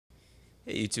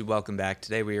Hey YouTube, welcome back.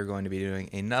 Today we are going to be doing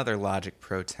another Logic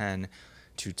Pro 10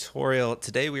 tutorial.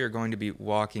 Today we are going to be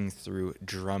walking through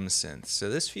Drum Synth. So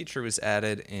this feature was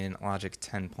added in Logic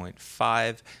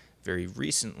 10.5 very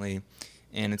recently,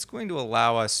 and it's going to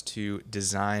allow us to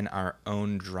design our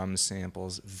own drum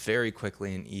samples very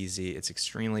quickly and easy. It's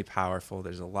extremely powerful.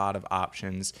 There's a lot of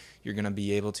options. You're going to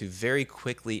be able to very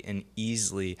quickly and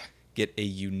easily get a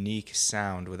unique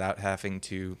sound without having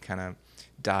to kind of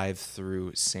dive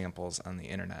through samples on the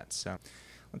internet. So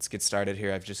let's get started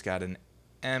here. I've just got an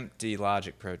empty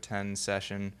Logic Pro 10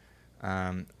 session.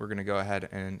 We're going to go ahead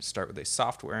and start with a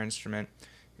software instrument.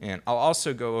 And I'll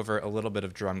also go over a little bit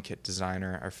of Drum Kit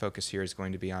Designer. Our focus here is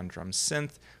going to be on Drum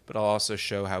Synth, but I'll also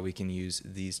show how we can use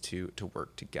these two to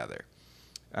work together.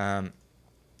 So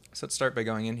let's start by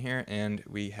going in here, and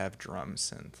we have Drum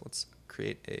Synth. Let's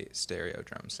create a stereo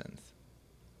Drum Synth.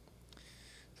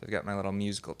 So I've got my little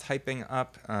musical typing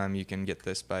up. You can get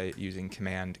this by using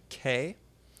Command K.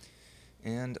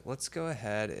 And let's go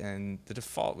ahead, and the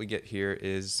default we get here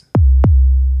is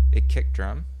a kick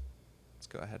drum. Let's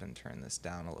go ahead and turn this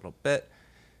down a little bit.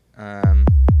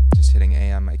 Just hitting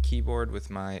A on my keyboard with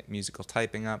my musical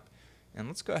typing up. And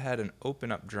let's go ahead and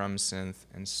open up Drum Synth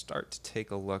and start to take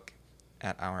a look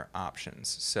at our options.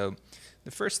 So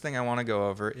the first thing I want to go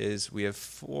over is we have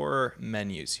 4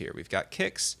 menus here. We've got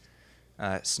kicks,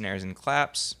 snares and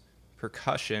claps,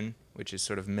 percussion, which is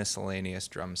sort of miscellaneous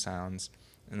drum sounds,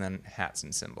 and then hats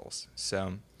and cymbals.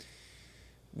 So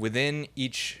within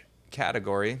each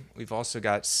category, we've also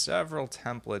got several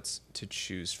templates to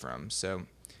choose from. So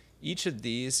each of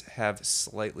these have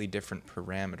slightly different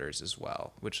parameters as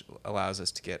well, which allows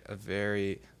us to get a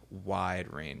very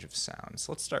wide range of sounds.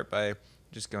 So let's start by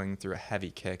just going through a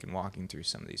heavy kick and walking through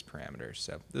some of these parameters.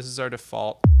 So this is our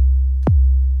default.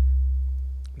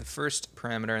 The first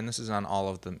parameter, and this is on all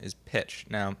of them, is pitch.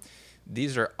 Now,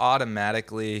 these are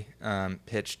automatically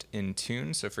pitched in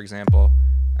tune. So for example,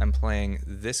 I'm playing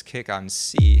this kick on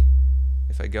C.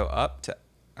 If I go up to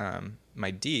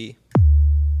my D,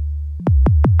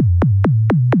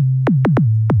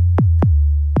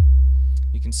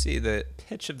 you can see the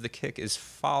pitch of the kick is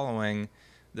following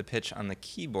the pitch on the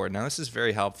keyboard. Now this is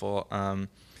very helpful.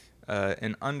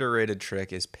 An underrated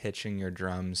trick is pitching your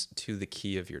drums to the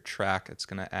key of your track. It's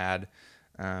going to add,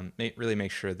 really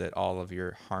make sure that all of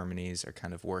your harmonies are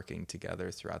kind of working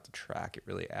together throughout the track. It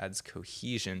really adds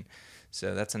cohesion.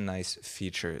 So that's a nice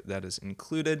feature that is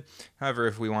included. However,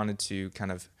 if we wanted to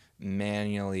kind of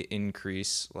manually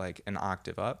increase like an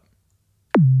octave up,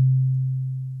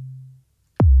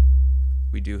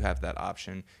 we do have that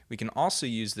option. We can also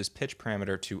use this pitch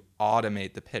parameter to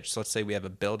automate the pitch. So let's say we have a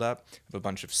build-up of a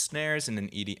bunch of snares in an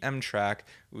EDM track.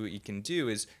 What you can do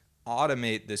is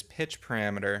automate this pitch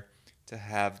parameter to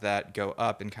have that go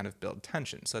up and kind of build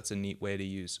tension. So that's a neat way to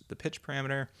use the pitch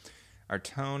parameter. Our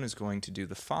tone is going to do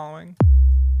the following.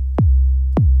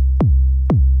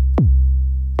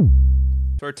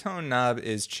 So our tone knob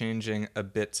is changing a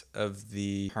bit of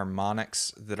the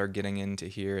harmonics that are getting into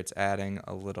here. It's adding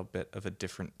a little bit of a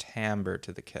different timbre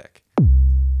to the kick.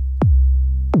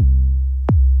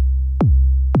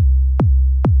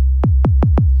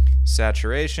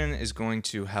 Saturation is going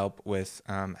to help with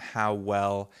how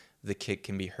well the kick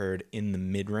can be heard in the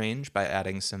mid-range by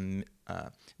adding some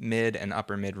mid and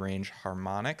upper mid-range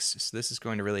harmonics. So this is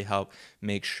going to really help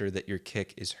make sure that your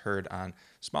kick is heard on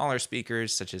smaller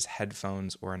speakers such as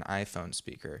headphones or an iPhone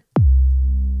speaker.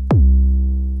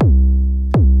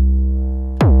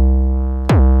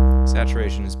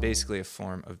 Saturation is basically a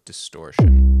form of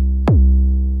distortion.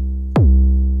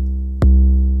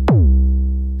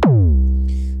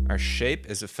 Our shape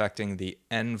is affecting the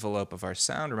envelope of our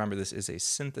sound. Remember, this is a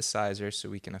synthesizer, so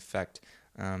we can affect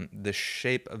the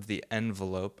shape of the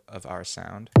envelope of our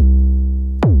sound.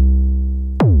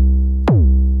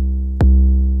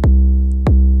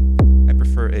 I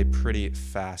prefer a pretty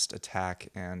fast attack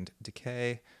and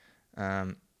decay.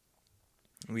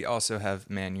 We also have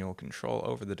manual control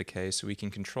over the decay, so we can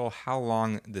control how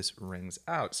long this rings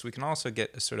out. So we can also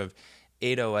get a sort of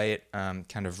 808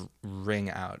 kind of ring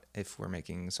out if we're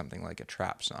making something like a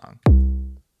trap song.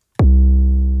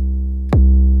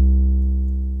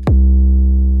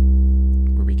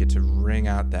 Where we get to ring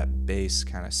out that bass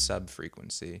kind of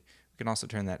sub-frequency. We can also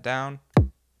turn that down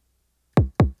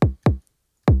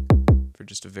for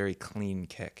just a very clean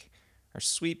kick. Our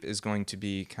sweep is going to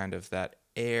be kind of that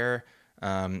air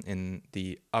in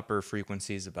the upper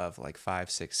frequencies above like 5,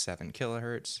 6, 7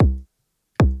 kilohertz.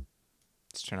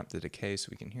 Let's turn up the decay so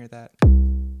we can hear that.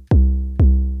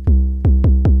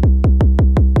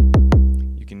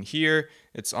 You can hear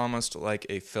it's almost like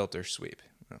a filter sweep.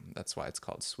 That's why it's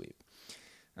called sweep.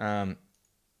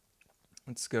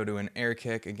 Let's go to an air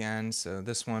kick again. So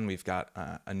this one, we've got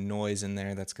a noise in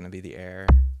there. That's going to be the air.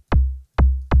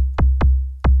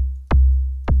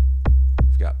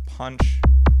 We've got punch,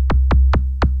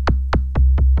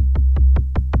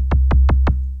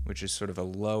 which is sort of a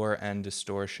lower end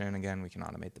distortion. Again, we can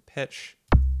automate the pitch.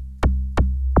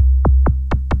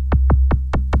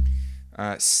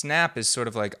 Snap is sort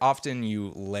of like, often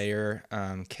you layer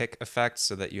kick effects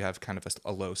so that you have kind of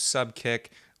a low sub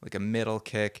kick, like a middle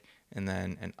kick, and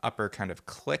then an upper kind of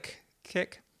click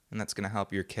kick. And that's going to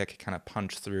help your kick kind of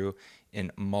punch through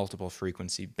in multiple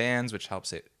frequency bands, which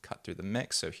helps it cut through the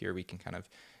mix. So here we can kind of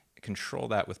control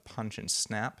that with punch and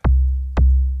snap.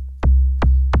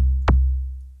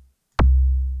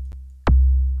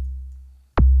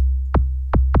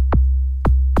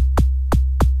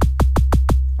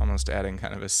 Almost adding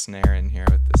kind of a snare in here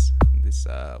with this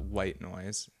white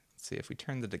noise. Let's see if we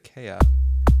turn the decay up.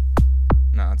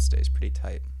 No, it stays pretty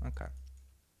tight. Okay.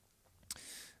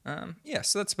 Yeah,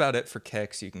 so that's about it for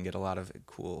kicks. You can get a lot of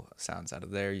cool sounds out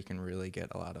of there. You can really get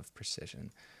a lot of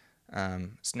precision.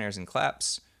 Snares and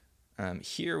claps.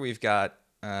 Here we've got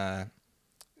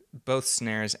both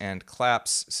snares and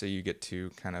claps, so you get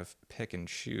to kind of pick and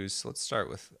choose. So let's start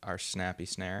with our snappy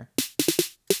snare.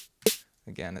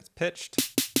 Again, it's pitched.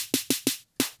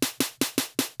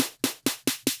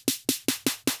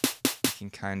 We can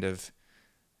kind of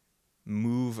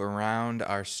move around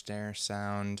our snare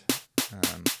sound,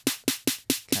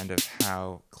 kind of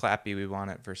how clappy we want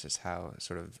it versus how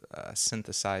sort of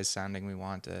synthesized sounding we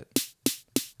want it.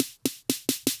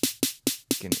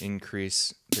 We can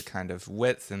increase the kind of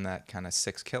width in that kind of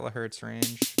 6 kilohertz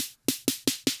range.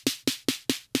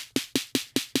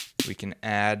 We can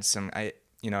add some,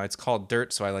 it's called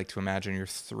dirt, so I like to imagine you're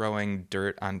throwing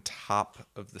dirt on top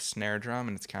of the snare drum,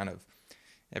 and it's kind of,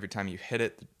 every time you hit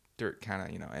it, the dirt kind of,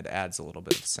 it adds a little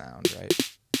bit of sound, right?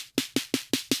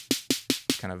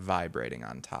 It's kind of vibrating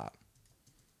on top.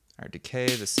 Our decay,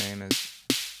 the same as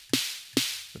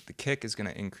with the kick, is going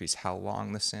to increase how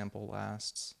long the sample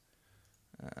lasts.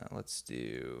 Let's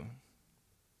do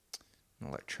an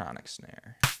electronic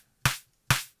snare.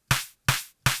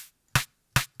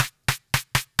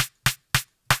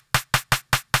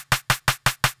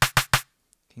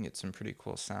 Can get some pretty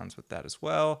cool sounds with that as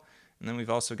well. And then we've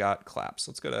also got claps.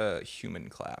 Let's go to human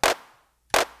clap.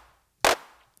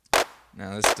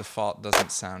 Now this default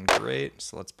doesn't sound great,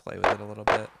 so let's play with it a little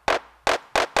bit.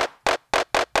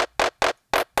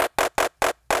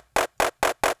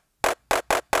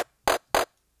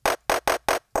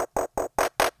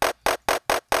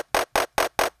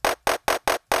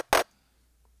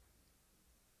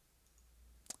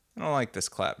 I don't like this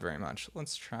clap very much.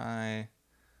 Let's try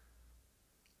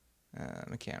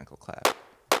mechanical clap.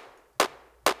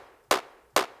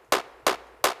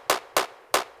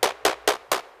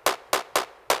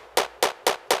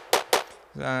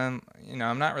 I'm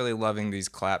not really loving these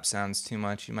clap sounds too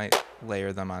much. You might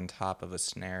layer them on top of a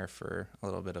snare for a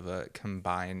little bit of a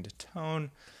combined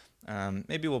tone.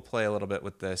 Maybe we'll play a little bit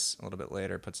with this a little bit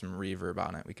later, put some reverb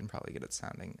on it. We can probably get it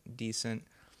sounding decent.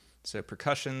 So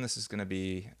percussion, this is going to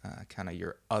be kind of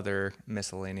your other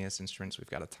miscellaneous instruments. We've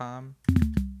got a tom.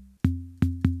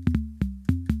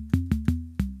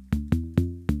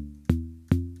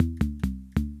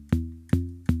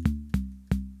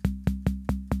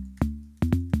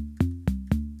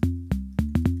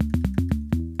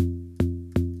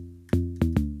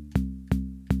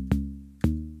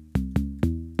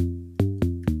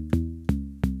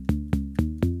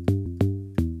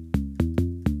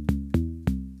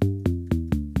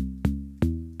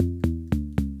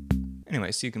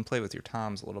 Anyway, so you can play with your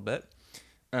toms a little bit.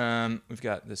 We've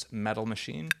got this metal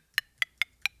machine.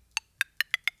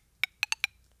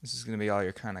 This is going to be all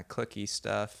your kind of clicky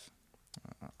stuff.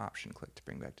 Option click to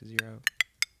bring back to 0.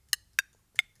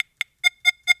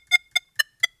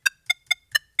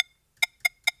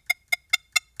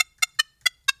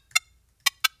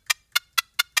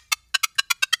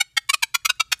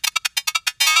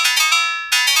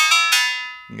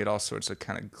 You can get all sorts of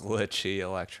kind of glitchy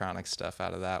electronic stuff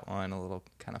out of that one. A little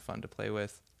kind of fun to play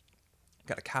with.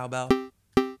 Got a cowbell.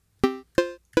 You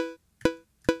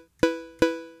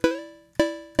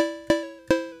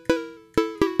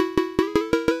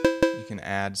can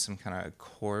add some kind of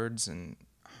chords and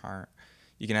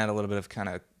you can add a little bit of kind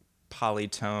of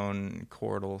polytone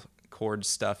chord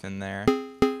stuff in there.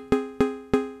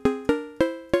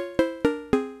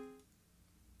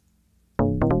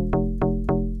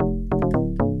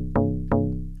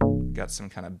 Got some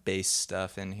kind of bass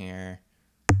stuff in here.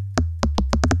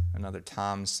 Another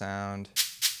tom sound.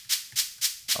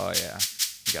 Oh yeah,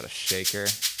 you got a shaker.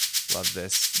 Love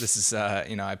this. This is,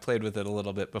 you know, I played with it a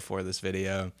little bit before this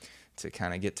video to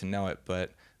kind of get to know it,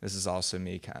 but this is also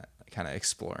me kind of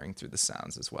exploring through the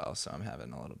sounds as well, so I'm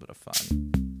having a little bit of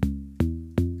fun.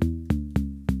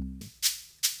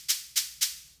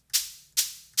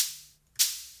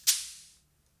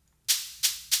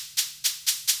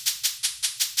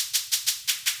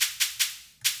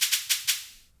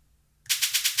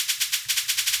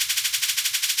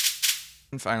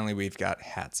 And finally, we've got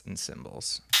hats and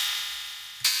cymbals.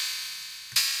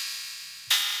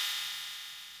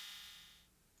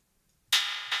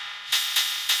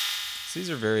 So these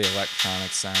are very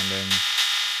electronic sounding,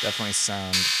 definitely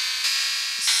sound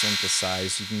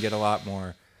synthesized. You can get a lot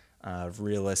more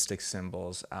realistic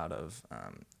cymbals out of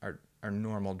our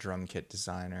normal drum kit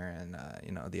designer and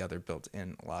you know, the other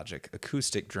built-in Logic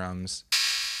acoustic drums.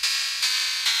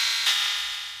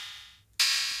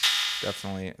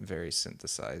 Definitely very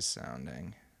synthesized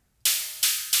sounding.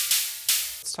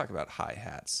 Let's talk about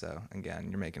hi-hats. So again,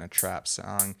 you're making a trap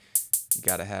song, you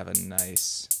gotta have a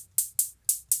nice,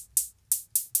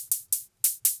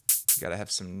 you gotta have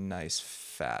some nice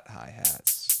fat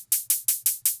hi-hats.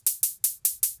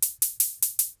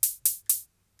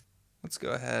 Let's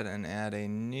go ahead and add a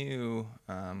new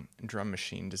drum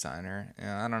machine designer.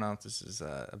 And I don't know if this is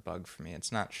a bug for me.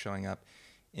 It's not showing up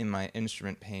in my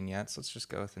instrument pane yet, so let's just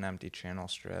go with an empty channel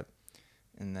strip.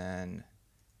 And then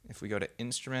if we go to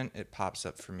instrument, it pops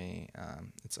up for me.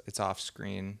 It's off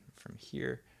screen from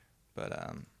here, but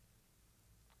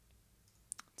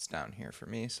it's down here for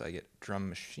me. So I get drum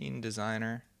machine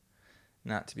designer,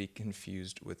 not to be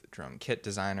confused with drum kit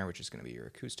designer, which is going to be your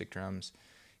acoustic drums.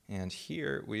 And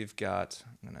here we've got,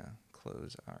 I'm going to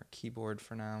close our keyboard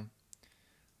for now,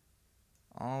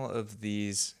 all of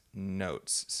these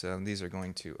notes. So these are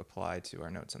going to apply to our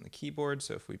notes on the keyboard.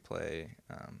 So if we play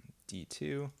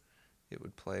D2, it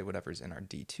would play whatever's in our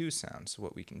D2 sound. So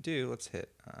what we can do, let's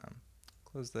hit,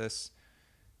 close this,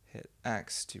 hit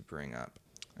X to bring up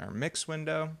our mix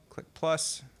window, click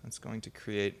plus. That's going to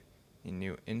create a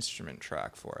new instrument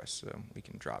track for us. So we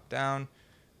can drop down,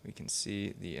 we can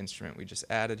see the instrument we just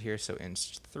added here. So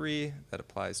inst 3, that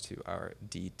applies to our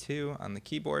D2 on the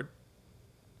keyboard.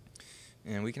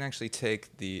 And we can actually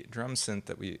take the drum synth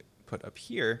that we put up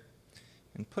here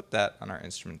and put that on our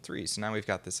instrument 3. So now we've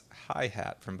got this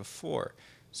hi-hat from before.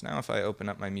 So now if I open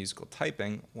up my musical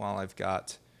typing while I've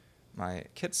got my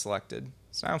kit selected,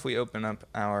 so now if we open up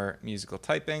our musical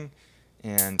typing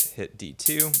and hit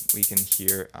D2, we can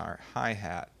hear our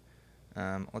hi-hat.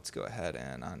 Let's go ahead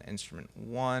and on instrument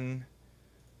 1,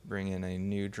 bring in a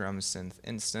new drum synth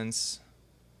instance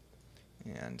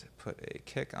and put a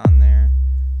kick on there.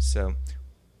 So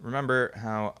remember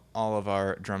how all of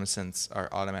our drum synths are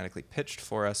automatically pitched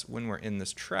for us when we're in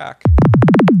this track.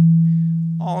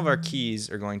 All of our keys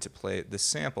are going to play the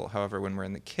sample. However, when we're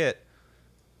in the kit,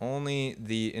 only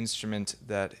the instrument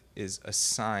that is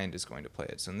assigned is going to play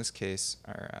it. So in this case,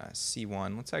 our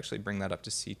C1, let's actually bring that up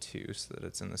to C2 so that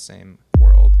it's in the same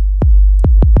world.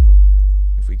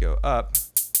 If we go up,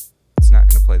 it's not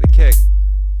going to play the kick.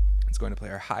 It's going to play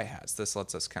our hi-hats. This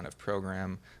lets us kind of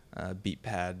program beat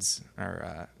pads,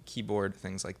 our keyboard,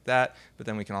 things like that. But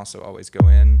then we can also always go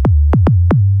in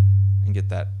and get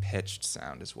that pitched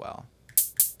sound as well.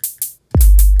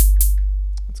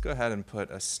 Let's go ahead and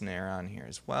put a snare on here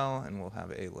as well, and we'll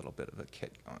have a little bit of a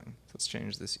kit going. So let's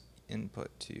change this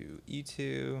input to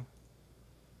E2,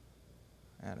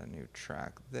 add a new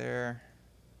track there.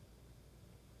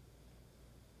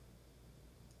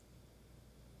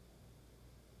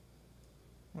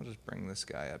 We'll just bring this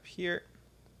guy up here.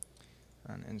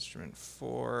 On instrument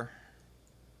 4,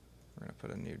 we're going to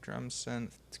put a new drum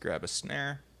synth. Let's grab a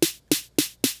snare.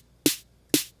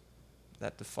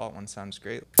 That default one sounds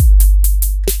great.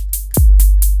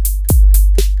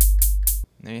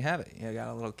 There you have it. You got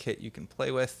a little kit you can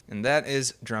play with. And that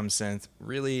is Drum Synth.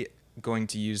 Really going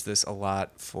to use this a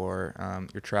lot for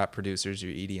your trap producers,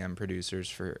 your EDM producers,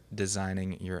 for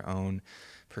designing your own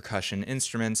percussion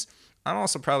instruments. I'm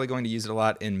also probably going to use it a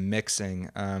lot in mixing.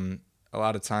 A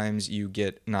lot of times you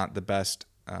get not the best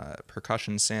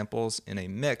percussion samples in a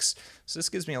mix. So this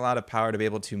gives me a lot of power to be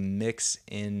able to mix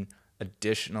in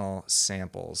additional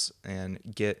samples and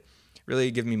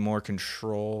really give me more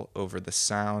control over the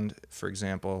sound. For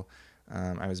example,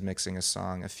 I was mixing a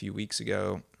song a few weeks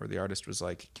ago where the artist was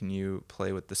like, can you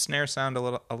play with the snare sound a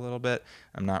little bit?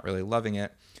 I'm not really loving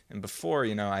it. And before,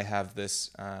 you know, I have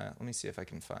this, let me see if I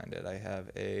can find it. I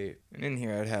have and in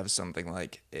here I'd have something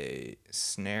like a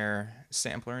snare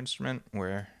sampler instrument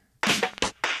where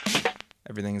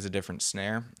everything is a different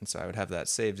snare. And so I would have that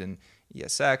saved in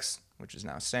ESX, which is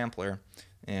now sampler,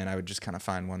 and I would just kind of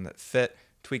find one that fit,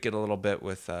 tweak it a little bit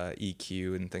with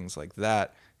EQ and things like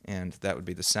that, and that would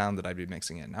be the sound that I'd be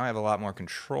mixing in. Now I have a lot more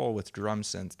control with Drum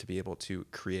Synth to be able to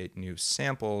create new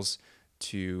samples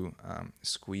to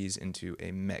squeeze into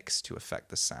a mix to affect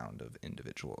the sound of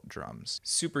individual drums.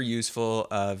 Super useful,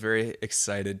 very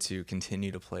excited to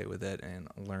continue to play with it and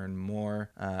learn more.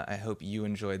 I hope you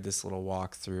enjoyed this little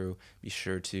walkthrough. Be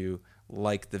sure to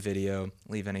like the video,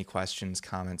 leave any questions,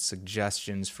 comments,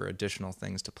 suggestions for additional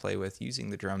things to play with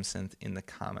using the Drum Synth in the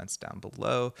comments down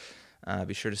below.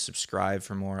 Be sure to subscribe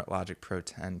for more Logic Pro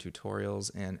 10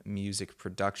 tutorials and music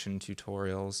production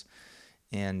tutorials.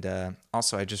 And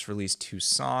also, I just released 2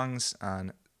 songs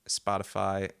on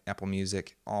Spotify, Apple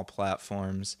Music, all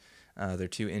platforms. They're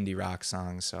 2 indie rock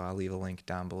songs, so I'll leave a link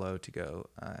down below to go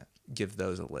give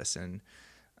those a listen.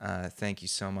 Thank you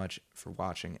so much for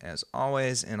watching as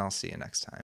always, and I'll see you next time.